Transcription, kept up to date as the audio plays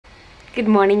Good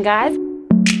morning, guys.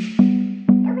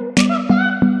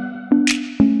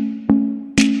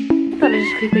 Thought I'd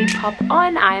just quickly pop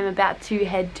on. I am about to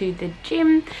head to the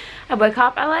gym. I woke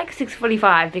up at like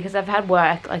 6:45 because I've had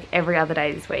work like every other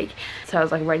day this week. So I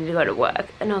was like ready to go to work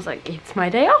and I was like, it's my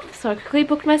day off. So I quickly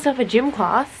booked myself a gym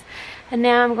class and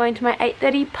now I'm going to my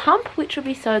 8:30 pump, which will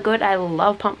be so good. I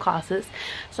love pump classes.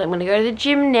 So I'm going to go to the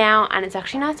gym now and it's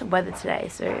actually nice weather today.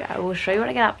 So I will show you what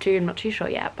I get up to. I'm not too sure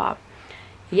yet, but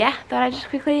yeah, thought I'd just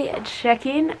quickly check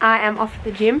in. I am off to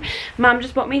the gym. Mum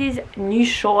just bought me these new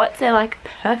shorts. They're like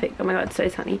perfect. Oh my god, it's so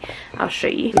sunny. I'll show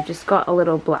you. We've just got a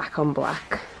little black on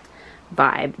black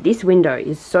vibe. This window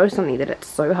is so sunny that it's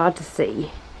so hard to see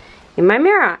in my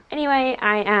mirror. Anyway,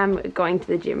 I am going to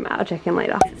the gym. I'll check in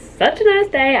later. It's such a nice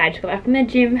day. I just got back from the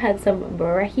gym, had some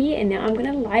brekkie, and now I'm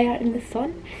gonna lie out in the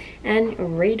sun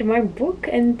and read my book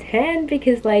and tan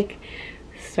because like,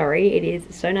 sorry, it is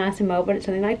so nice in Melbourne. It's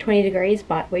only like 20 degrees,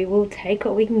 but we will take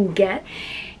what we can get.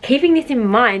 Keeping this in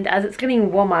mind, as it's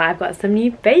getting warmer, I've got some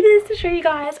new bathers to show you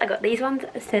guys. I got these ones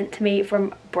sent to me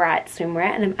from Bright Swimwear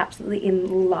and I'm absolutely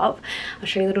in love. I'll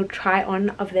show you a little try on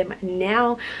of them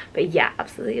now. But yeah,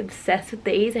 absolutely obsessed with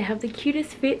these. They have the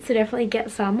cutest fit, so definitely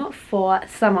get some for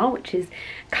summer, which is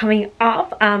coming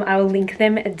up. I will link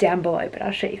them down below, but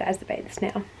I'll show you guys the bathers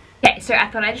now. Okay, so I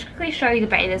thought I'd just quickly show you the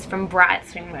bathers from Bright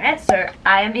Swimwear. So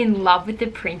I am in love with the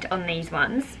print on these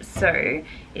ones. So it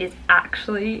is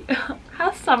actually, how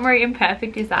summery and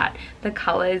perfect is that? The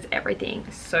colours, everything,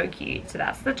 so cute. So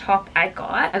that's the top I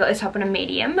got. I got this top in a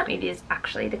medium. It is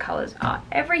actually, the colours are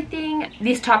everything.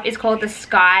 This top is called the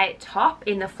Sky Top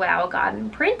in the Flower Garden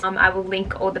print. I will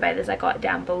link all the bathers I got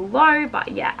down below,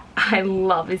 but yeah, I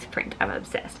love this print. I'm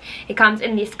obsessed. It comes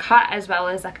in this cut as well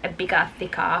as like a bigger,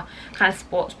 thicker kind of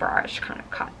sports bra-ish kind of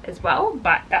cut as well,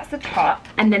 but that's the top.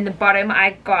 And then the bottom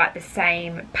I got the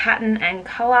same pattern and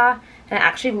colour, and I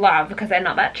actually love because they're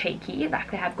not that cheeky.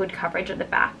 Like they have good coverage at the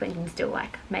back, but you can still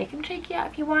like make them cheekier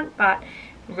if you want, but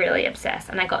really obsessed.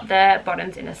 And I got the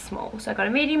bottoms in a small, so I got a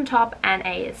medium top and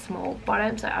a small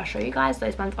bottom, so I'll show you guys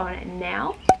those ones on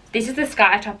now. This is the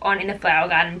Sky Top on in the Flower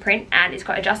Garden print and it's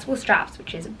got adjustable straps,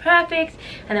 which is perfect,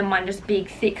 and then one just big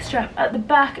thick strap at the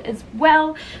back as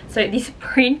well. So this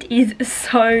print is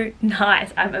so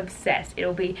nice. I'm obsessed.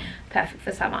 It'll be perfect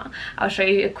for summer. I'll show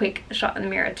you a quick shot in the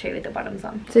mirror too with the bottoms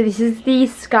on. So this is the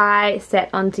Sky set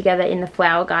on together in the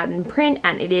Flower Garden print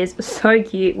and it is so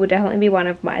cute. Will definitely be one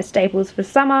of my staples for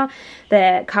summer.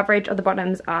 The coverage of the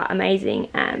bottoms are amazing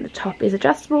and the top is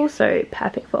adjustable, so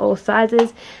perfect for all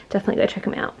sizes. Definitely go check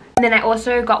them out. And then I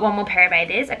also got one more pair of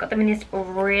bathers. I got them in this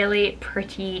really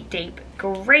pretty deep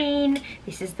green.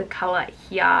 This is the colour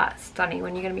here. Stunning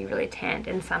when you're going to be really tanned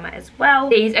in summer as well.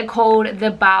 These are called the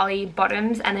Bali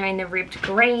bottoms and they're in the ribbed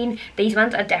green. These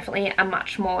ones are definitely a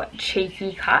much more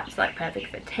cheeky cut. It's like perfect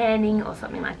for tanning or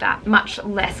something like that. Much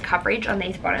less coverage on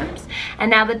these bottoms. And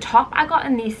now the top I got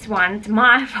in this one, it's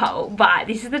my fault, but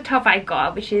this is the top I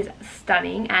got, which is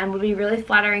stunning and would be really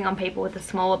flattering on people with a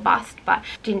smaller bust, but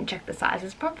didn't check the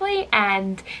sizes properly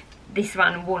and this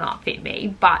one will not fit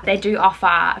me, but they do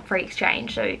offer free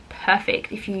exchange, so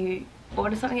perfect if you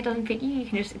order something that doesn't fit you, you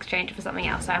can just exchange it for something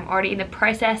else. So I'm already in the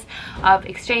process of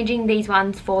exchanging these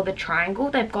ones for the triangle.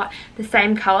 They've got the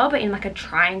same color but in like a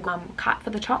triangle cut for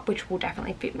the top, which will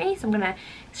definitely fit me, so I'm gonna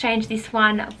exchange this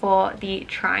one for the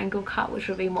triangle cut, which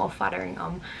will be more flattering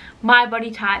on my body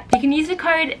type. You can use the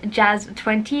code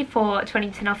JAZZ20 for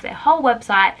 20% off their whole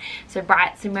website. So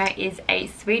Bright Swimwear is a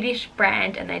Swedish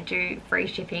brand and they do free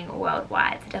shipping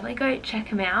worldwide, so definitely go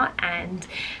check them out and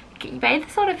get your bather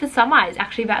sorted for summer. It's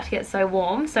actually about to get so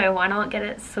warm, so why not get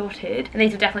it sorted? And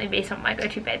these will definitely be some of my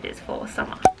go-to bathers for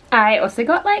summer. I also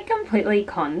got like completely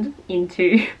conned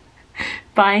into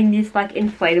buying this like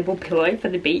inflatable pillow for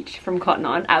the beach from Cotton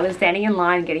On. I was standing in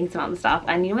line getting some other stuff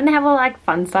and you know when they have all like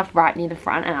fun stuff right near the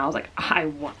front, and I was like, I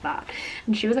want that.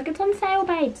 And she was like, it's on sale,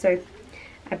 babe. So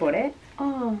I bought it.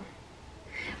 Oh,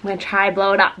 I'm gonna try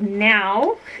blow it up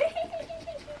now.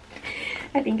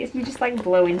 I think it's you just like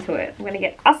blow into it. I'm gonna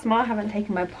get asthma. I haven't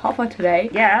taken my popper today.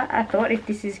 Yeah, I thought if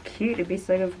this is cute, it'd be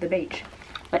so good for the beach.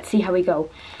 Let's see how we go.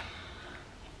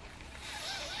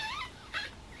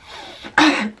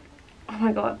 Oh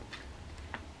my god.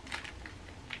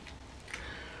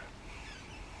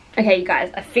 Okay, you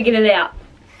guys, I figured it out.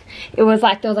 It was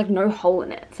like, there was like no hole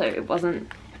in it, so it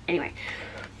wasn't, anyway.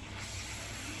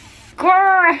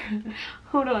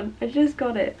 Hold on, I just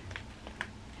got it.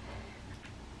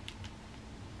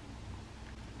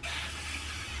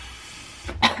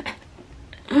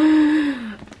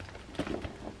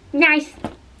 Nice.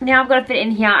 Now I've got to fit it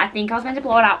in here. I think I was meant to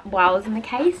blow it up while I was in the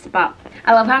case, but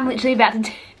I love how I'm literally about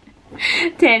to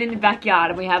tan in the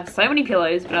backyard and we have so many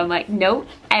pillows, but I'm like, nope,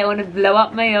 I want to blow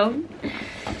up my own.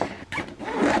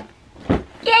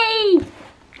 Yay!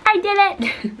 I did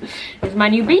it! This is my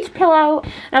new beach pillow.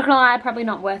 Not gonna lie, probably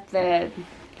not worth the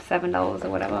 $7 or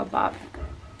whatever, but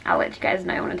I'll let you guys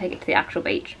know when I take it to the actual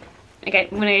beach. Okay,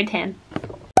 I'm gonna go tan.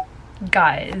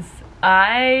 Guys,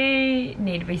 I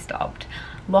need to be stopped.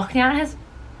 Lockdown has...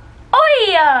 Oh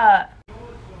yeah!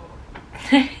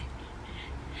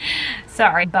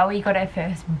 Sorry, Bowie got her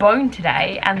first bone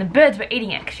today and the birds were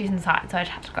eating it because she's inside, so I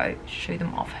just had to go shoo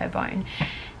them off her bone.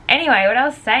 Anyway, what I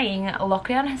was saying,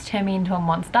 lockdown has turned me into a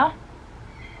monster.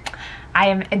 I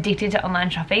am addicted to online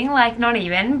shopping, like not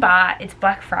even, but it's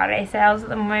Black Friday sales at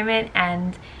the moment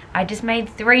and I just made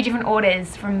 3 different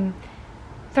orders from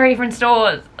 3 different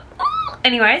stores.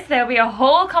 Anyways, there'll be a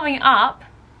haul coming up.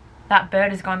 That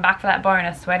bird is going back for that bone,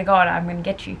 I swear to God, I'm gonna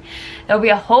get you. There'll be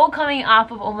a haul coming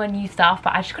up of all my new stuff,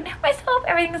 but I just couldn't help myself.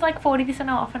 Everything's like 40%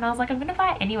 off and I was like, I'm gonna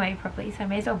buy it anyway probably, so I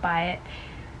may as well buy it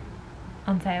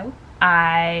on sale.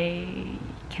 I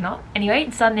cannot. Anyway,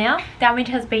 it's done now. Damage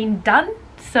has been done.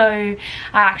 So I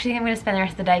actually think I'm gonna spend the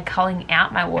rest of the day culling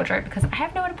out my wardrobe because I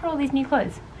have nowhere to put all these new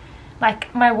clothes.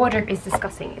 Like, my wardrobe is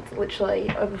disgusting. It's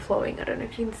literally overflowing. I don't know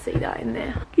if you can see that in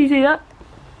there. Can you see that?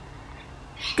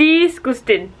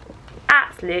 Disgusting.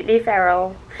 Absolutely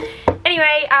feral.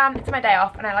 Anyway, it's my day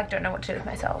off and I like don't know what to do with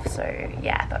myself. So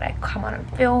yeah, I thought I'd come on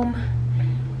and film.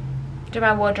 Do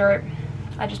my wardrobe.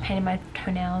 I just painted my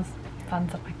toenails. Fun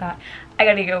stuff like that. I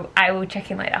gotta go. I will check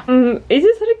in later. Is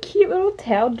this such a cute little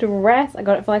towel dress? I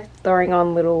got it for like throwing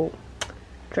on little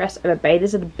dress over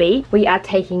bathers at the beach. We are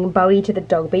taking Bowie to the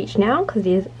dog beach now because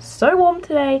it is so warm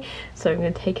today. So I'm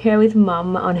going to take her with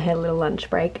mum on her little lunch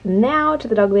break now to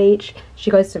the dog beach. She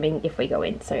goes swimming if we go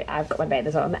in. So I've got my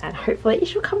bathers on and hopefully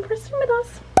she'll come for a swim with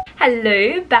us.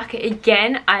 Hello, back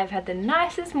again. I've had the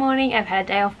nicest morning. I've had a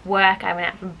day off work. I went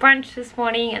out for brunch this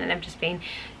morning and then I've just been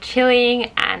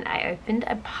chilling and I opened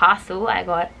a parcel. I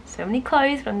got so many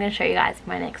clothes, but I'm going to show you guys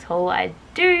my next haul I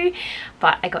do.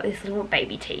 But I got this little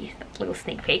baby tee, little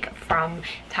sneak peek from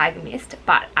Tiger Mist,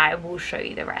 but I will show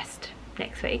you the rest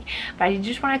next week. But I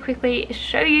just want to quickly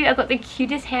show you, I got the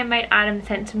cutest handmade item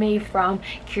sent to me from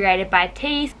Created by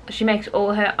Tees. She makes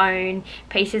all her own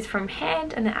pieces from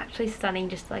hand and they're actually stunning,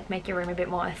 just to like make your room a bit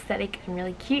more aesthetic and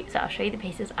really cute. So I'll show you the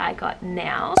pieces I got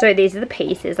now. So these are the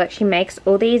pieces. Like, she makes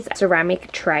all these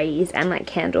ceramic trays and like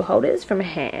candle holders from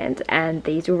hand and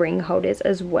these ring holders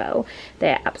as well.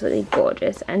 They're absolutely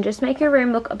gorgeous and just make your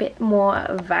room look a bit more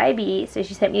vibey. So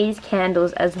she sent me these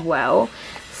candles as well.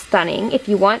 Stunning. If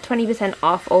you want 20%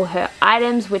 off all her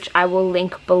items, which I will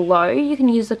link below, you can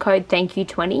use the code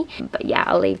THANKYOU20. But yeah,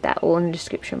 I'll leave that all in the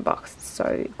description box. It's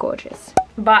so gorgeous.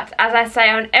 But as I say,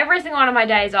 on every single one of my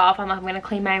days off, I'm like, I'm going to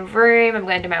clean my room, I'm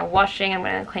going to do my washing, I'm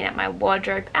going to clean up my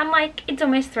wardrobe, and like, it's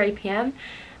almost 3 p.m.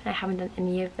 and I haven't done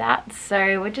any of that.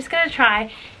 So we're just going to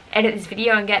try edit this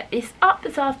video and get this up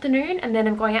this afternoon, and then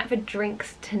I'm going out for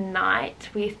drinks tonight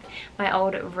with my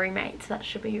old roommate, so that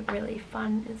should be really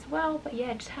fun as well. But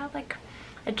yeah, just have like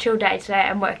a chill day today.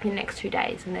 I'm working the next 2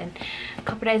 days and then a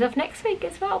couple of days off next week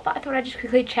as well, but I thought I'd just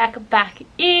quickly check back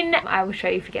in. I will show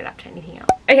you if we get up to anything else.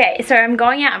 Okay, so I'm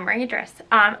going out. I'm wearing a dress.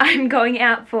 I'm going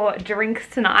out for drinks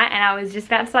tonight and I was just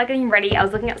about to start getting ready. I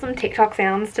was looking at some TikTok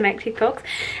sounds to make TikToks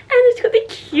and I just got the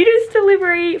cutest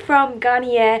delivery from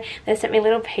Garnier. They sent me a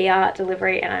little PR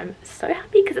delivery and I'm so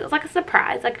happy because it was like a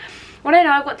surprise. Like, when I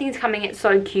know I've got things coming, it's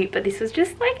so cute, but this was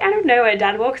just like out of nowhere.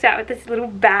 Dad walks out with this little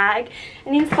bag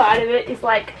and inside of it is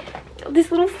like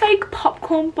this little fake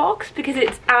popcorn box because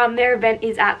it's their event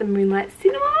is at the Moonlight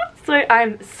Cinema. So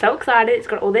I'm so excited. It's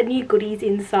got all their new goodies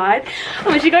inside.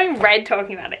 I'm actually going red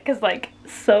talking about it because like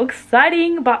so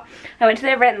exciting. But I went to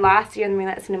their event last year in the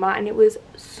Moonlight Cinema and it was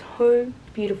so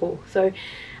beautiful. So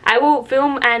I will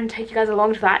film and take you guys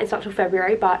along to that. It's not till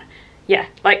February, but yeah,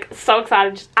 like so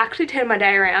excited. Just actually turned my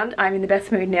day around. I'm in the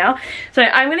best mood now. So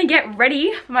I'm going to get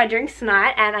ready for my drinks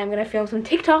tonight and I'm going to film some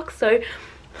TikToks. So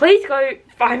please go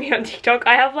find me on TikTok.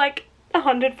 I have like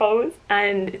 100 followers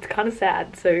and it's kind of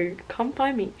sad. So come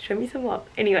find me. Show me some love.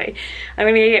 Anyway, I'm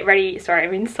going to get ready. Sorry,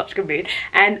 I'm in such a good mood.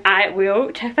 And I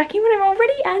will check back in when I'm all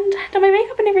ready and done my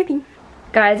makeup and everything.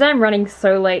 Guys, I'm running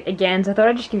so late again, so I thought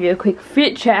I'd just give you a quick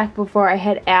fit check before I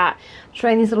head out. I'm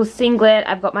showing this little singlet.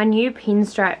 I've got my new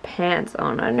pinstripe pants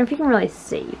on. I don't know if you can really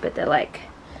see, but they're like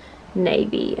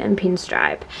navy and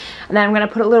pinstripe. And then I'm going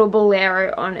to put a little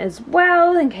bolero on as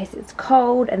well in case it's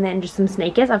cold, and then just some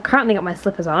sneakers. I've currently got my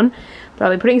slippers on, but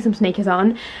I'll be putting some sneakers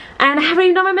on, and I haven't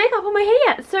even done my makeup on my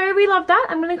hair yet, so we love that.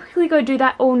 I'm going to quickly go do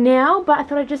that all now, but I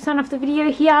thought I'd just sign off the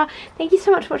video here. Thank you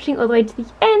so much for watching all the way to the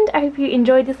end. I hope you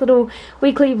enjoyed this little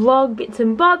weekly vlog, bits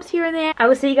and bobs here and there. I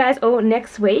will see you guys all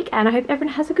next week, and I hope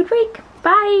everyone has a good week.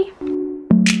 Bye!